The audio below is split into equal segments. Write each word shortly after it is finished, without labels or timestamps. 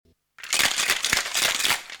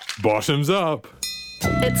Bottoms up.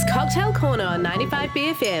 It's Cocktail Corner on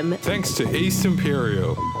 95BFM. Thanks to East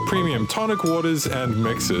Imperial, premium tonic waters and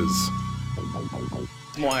mixers.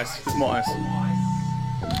 More ice.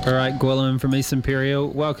 All right, Gwilym from East Imperial.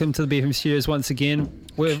 Welcome to the BFM studios once again.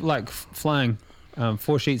 We're flying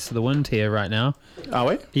 4 sheets to the wind here right now. Are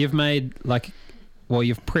we? You've made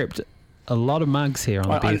you've prepped a lot of mugs here on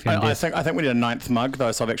the BFM desk. I think we need a 9th mug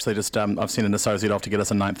though, so I've actually just I've sent an associate off to get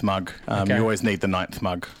us a 9th mug. Okay. You always need the 9th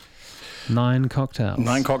mug. 9 cocktails.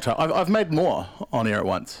 9 cocktails. I've made more on air at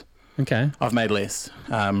once. Okay. I've made less.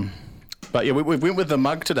 But yeah, we went with the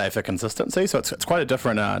mug today for consistency, so it's quite a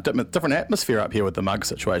different atmosphere up here with the mug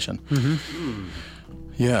situation. Mm-hmm.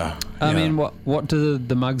 Yeah. I mean, what do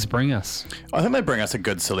the mugs bring us? I think they bring us a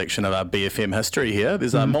good selection of our BFM history here.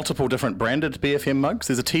 There's multiple different branded BFM mugs.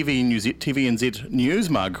 There's a TVNZ News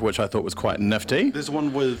mug, which I thought was quite nifty. There's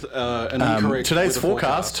one with an incorrect today's weather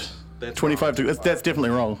forecast. That's 25 degrees. That's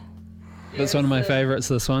definitely wrong. That's one of my favourites,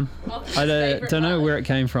 this one. I don't know where it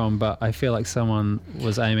came from, but I feel like someone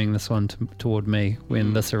was aiming this one toward me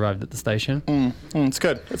when this arrived at the station. It's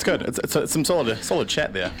good. It's some solid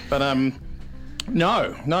chat there. But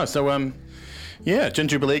no. So Gin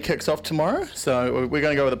Jubilee kicks off tomorrow. So we're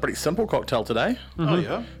going to go with a pretty simple cocktail today. Mm-hmm. Oh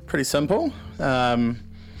yeah. Pretty simple.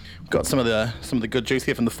 Got some of the good juice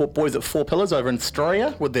here from the boys at Four Pillars over in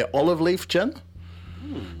Australia with their olive leaf gin.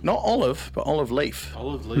 Not olive, but olive leaf.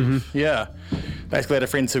 Olive leaf. Yeah. Basically, I had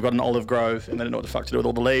friends who got an olive grove and they didn't know what the fuck to do with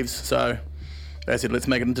all the leaves. So they said, let's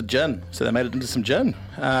make it into gin. So they made it into some gin.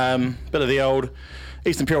 Bit of the old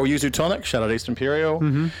East Imperial Yuzu tonic. Shout out East Imperial.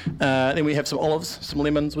 Then we have some olives, some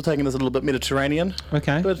lemons. We're taking this a little bit Mediterranean.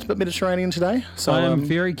 Okay. Bit Mediterranean today. So I am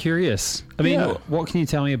very curious. I mean, yeah. what can you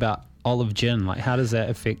tell me about olive gin? Like, how does that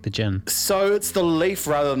affect the gin? So it's the leaf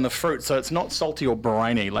rather than the fruit, so it's not salty or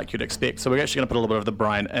briny like you'd expect. So we're actually going to put a little bit of the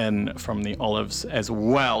brine in from the olives as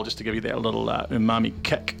well, just to give you that little umami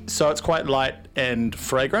kick. So it's quite light and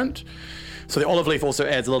fragrant. So the olive leaf also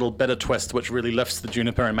adds a little bitter twist, which really lifts the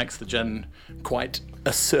juniper and makes the gin quite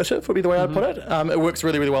assertive, would be the way I'd put it. It works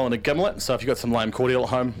really, really well in a gimlet. So if you've got some lime cordial at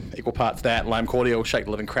home, equal parts that, lime cordial, shake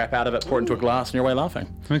the living crap out of it, pour it into a glass, and you're away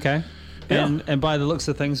laughing. Okay. Yeah. And by the looks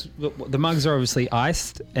of things, the mugs are obviously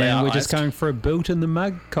iced, and we're just going for a built in the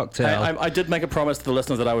mug cocktail. I did make a promise to the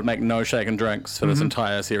listeners that I would make no shaken drinks for this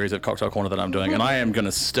entire series of Cocktail Corner that I'm doing, and I am going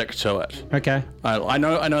to stick to it. Okay. I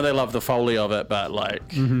know they love the foley of it, but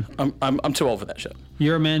I'm too old for that shit.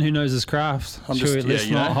 You're a man who knows his craft. Let's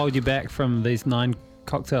not hold you back from these 9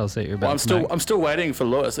 cocktails that you're about to make. I'm still waiting for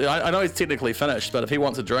Lewis. I know he's technically finished, but if he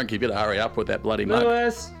wants a drink, he better hurry up with that bloody mug.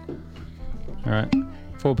 Lewis! All right.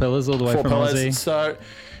 4 Pillars all the way Four from Pillars. Aussie. So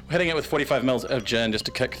we're hitting it with 45 mils of gin just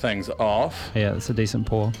to kick things off. Yeah, it's a decent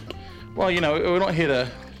pour. Well, we're not here to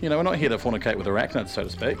fornicate with arachnids, so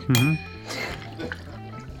to speak.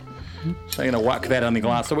 So you're going to whack that on the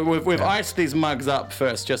glass. So we've iced these mugs up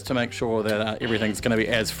first just to make sure that everything's going to be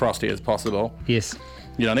as frosty as possible. Yes.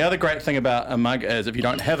 The other great thing about a mug is if you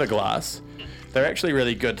don't have a glass, they're actually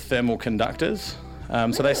really good thermal conductors.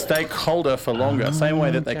 So they stay colder for longer. Same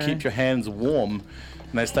way that they keep your hands warm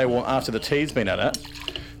and they stay warm after the tea's been in it.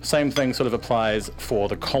 Same thing sort of applies for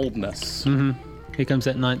the coldness. Here comes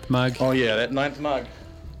that 9th mug. Oh yeah, that 9th mug.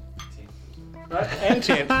 And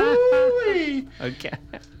 10th. Okay.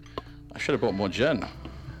 I should have bought more gin.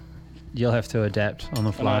 You'll have to adapt on the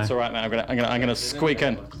No, fly. it's all right now. I'm gonna squeak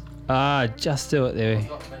in. Just do it there.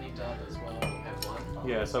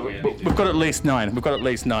 Yeah, so we've got at least 9.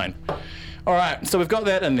 All right, so we've got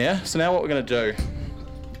that in there. So now what we're going to do,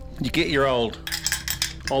 you get your old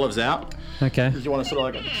olives out. Okay. You want to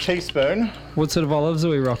sort of like a teaspoon. What sort of olives are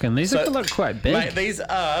we rocking? These look quite big. Mate, these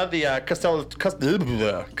are the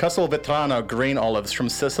Castelvetrano green olives from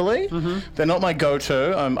Sicily. They're not my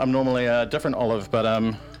go-to. I'm normally a different olive, but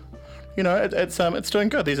it's doing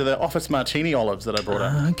good. These are the Office Martini olives that I brought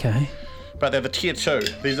in. Okay. But they're the tier 2.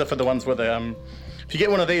 These are for the ones with the if you get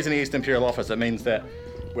one of these in the East Imperial office, it means that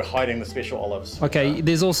we're hiding the special olives. Okay,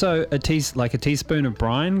 there's also a teaspoon of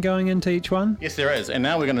brine going into each one? Yes, there is. And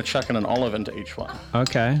now we're going to chuck in an olive into each one.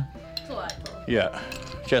 Okay. Yeah.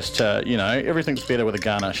 Just, everything's better with a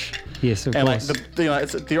garnish. Yes, of course.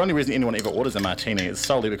 It's the only reason anyone ever orders a martini is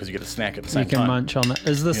solely because you get a snack at the same time. You can munch on it.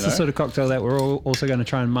 Is this the sort of cocktail that we're also going to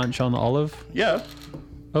try and munch on the olive? Yeah.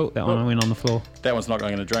 Oh, that one went on the floor. That one's not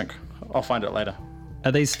going in a drink. I'll find it later.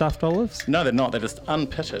 Are these stuffed olives? No, they're not. They're just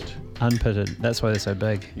unpitted. Unpitted. That's why they're so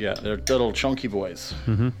big. Yeah, they're little chunky boys.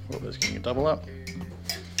 Oh, there's getting a double up.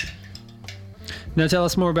 Now tell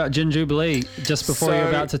us more about Gin Jubilee, just before you're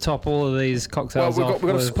about to top all of these cocktails off.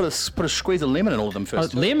 We've got to put a squeeze of lemon in all of them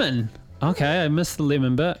first. Lemon? Okay, I missed the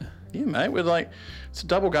lemon bit. Yeah, mate. It's a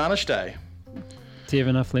double garnish day. Do you have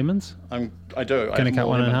enough lemons? I do. Gonna cut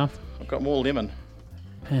one in half? I've got more lemon.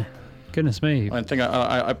 Goodness me. I think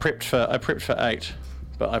I prepped for 8,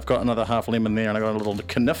 but I've got another half lemon there, and I got a little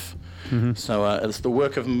kniff. So it's the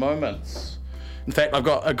work of moments. In fact, I've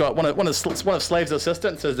got one of Slave's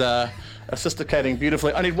assistants is assisticating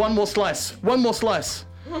beautifully. I need one more slice. One more slice,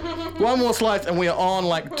 and we are on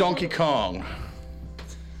like Donkey Kong.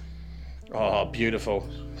 Oh, beautiful,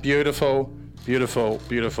 beautiful, beautiful,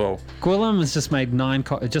 beautiful. Gwilym has just made 9,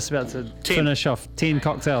 just about to finish off 10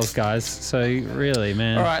 cocktails, guys. So really,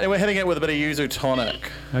 man. All right, and we're hitting it with a bit of yuzu tonic.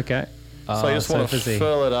 Okay. So you just want to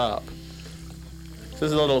fill it up. This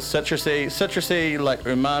is a little citrusy, like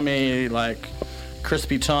umami, like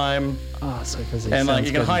crispy thyme. Oh, so fizzy. And like Sounds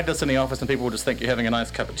you can good. hide this in the office, and people will just think you're having a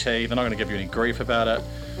nice cup of tea. They're not going to give you any grief about it.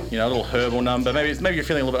 You know, a little herbal number. Maybe you're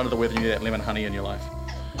feeling a little bit under the weather and you need that lemon honey in your life.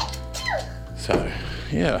 So,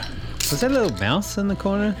 yeah. Was that a little mouse in the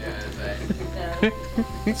corner?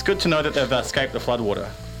 It's good to know that they've escaped the floodwater.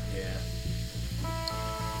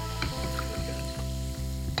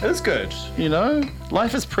 It is good, you know?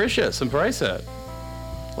 Life is precious, embrace it.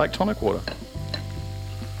 Like tonic water.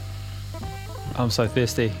 I'm so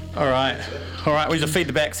thirsty. All right, we need to feed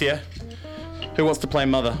the backs here. Who wants to play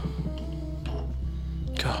mother?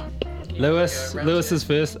 God. Lewis is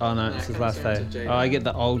first. Oh no, it's his last day. Oh, I get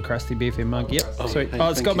the old crusty BFM mug. Yep, sweet. hey, Oh,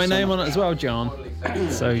 it's thank got you my so name much. on it as well, John.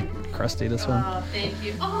 So crusty, this one. Oh, thank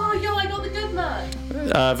you. Oh, yo, I got the good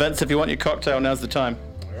mug. Vince, if you want your cocktail, now's the time.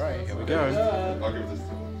 Here we go.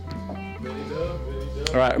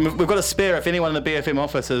 All right, we've got a spare. If anyone in the BFM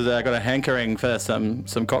office has got a hankering for some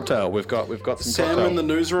cocktail, we've got some Sam cocktail. in the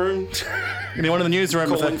newsroom. Anyone in the newsroom?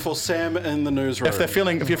 Calling for Sam in the newsroom.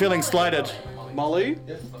 If you're feeling slighted, Molly?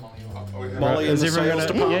 Molly in Is the everyone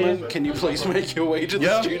sales gonna- yeah, department. yeah. Can you please make your way to the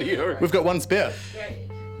yeah, studio? we've got one spare.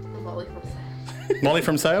 Molly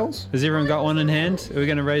from sales. Has everyone got one in hand? Are we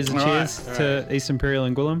going to raise a All cheers to East Imperial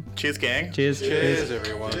and Gwilym? Cheers, gang. Cheers. Cheers,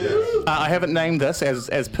 everyone. I haven't named this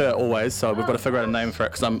as per always, so we've got to figure out a name for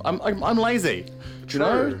it because I'm lazy. You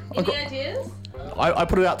know, Any ideas? I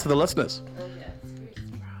put it out to the listeners.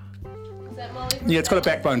 Is that Molly? Yeah, it's got a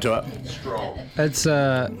backbone to it. It's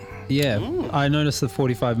I noticed the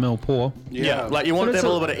 45ml pour. Yeah, like you want it to But have a it's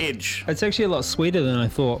little bit of edge. It's actually a lot sweeter than I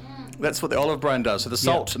thought. That's what the olive brine does. So the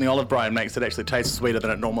salt in the olive brine makes it actually taste sweeter than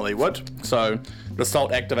it normally would. So the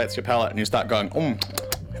salt activates your palate and you start going, and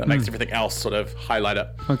it makes everything else sort of highlight it.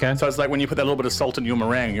 Okay. So it's like when you put that little bit of salt in your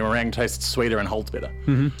meringue tastes sweeter and holds better.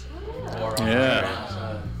 Yeah.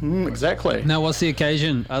 Exactly. Now, what's the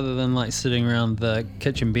occasion other than like sitting around the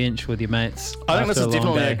kitchen bench with your mates? I think this after is a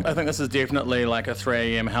long definitely. day? I think this is definitely like a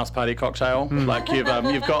 3 a.m. house party cocktail. Like you've got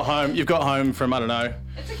home from I don't know.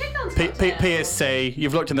 It's a kick-on PSC,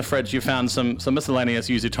 you've looked in the fridge, you found some miscellaneous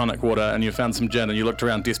yuzu tonic water, and you found some gin, and you looked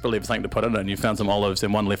around desperately for something to put in it, and you found some olives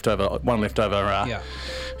and one leftover.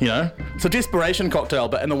 You know, it's a desperation cocktail,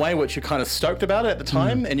 but in a way which you're kind of stoked about it at the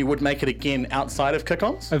time, and you would make it again outside of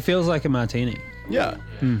kick-ons. It feels like a martini. Yeah,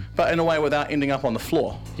 but in a way without ending up on the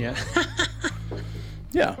floor. Yeah.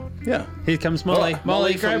 Yeah. Here comes Molly.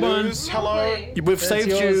 Molly, from grab one. News, hello. We've saved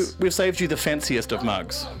yours. you the fanciest of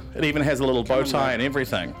mugs. It even has a little bow tie and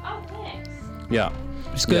everything. Oh, thanks. Yeah.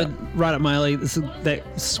 It's good. Right up my alley. This is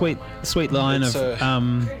that sweet line It's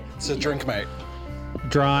of It's a drink, mate.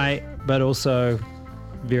 dry, but also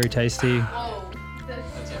very tasty. Oh,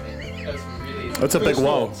 this. That's a big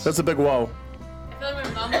whoa. That's a big whoa. I feel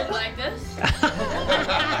like my mum would like this.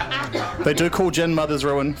 They do call gin Mother's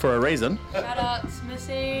Ruin for a reason. Shout out to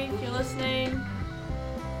Missy, if you're listening.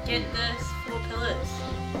 Get this 4 pillars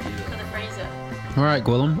for the freezer. All right,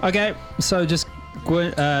 Gwilym. Okay, so just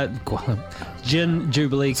Gwilym. Gin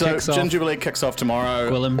Jubilee So kicks Gin off. Jubilee kicks off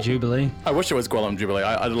tomorrow. Gwilym Jubilee. I wish it was Gwilym Jubilee.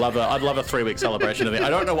 I'd love a 3-week celebration of it.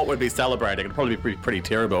 I don't know what we'd be celebrating. It'd probably be pretty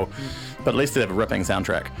terrible, but at least it'd have a ripping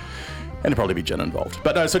soundtrack. And there'd probably be gin involved.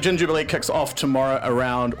 But no, so Gin Jubilee kicks off tomorrow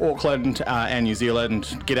around Auckland and New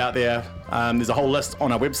Zealand. Get out there. There's a whole list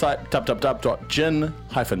on our website,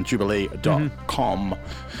 www.gin-jubilee.com.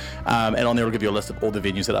 And on there, we'll give you a list of all the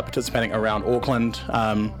venues that are participating around Auckland.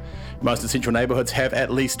 Most of the central neighbourhoods have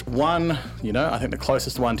at least one. You know, I think the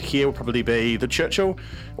closest one to here will probably be the Churchill,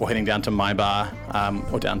 or heading down to My Bar,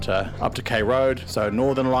 or down to up to K Road. So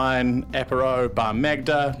Northern Line, Apero, Bar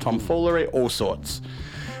Magda, Tomfoolery, all sorts.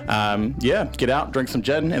 Get out, drink some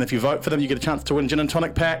gin, and if you vote for them, you get a chance to win gin and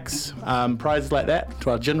tonic packs, prizes like that, to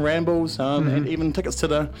our gin rambles, and even tickets to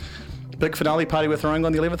the big finale party with Tauranga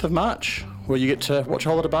on the 11th of March, where you get to watch a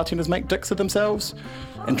whole lot of bartenders make dicks of themselves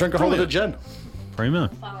and drink a whole lot of gin. Prima.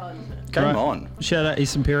 Come Right. on. Shout out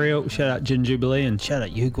East Imperial, shout out Gin Jubilee, and shout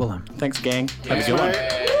out you, Gwilym. Thanks, gang. Have a good one.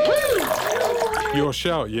 Your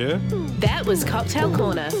shout, yeah? That was Cocktail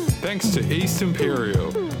Corner. Thanks to East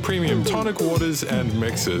Imperial, premium tonic waters and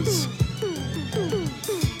mixers.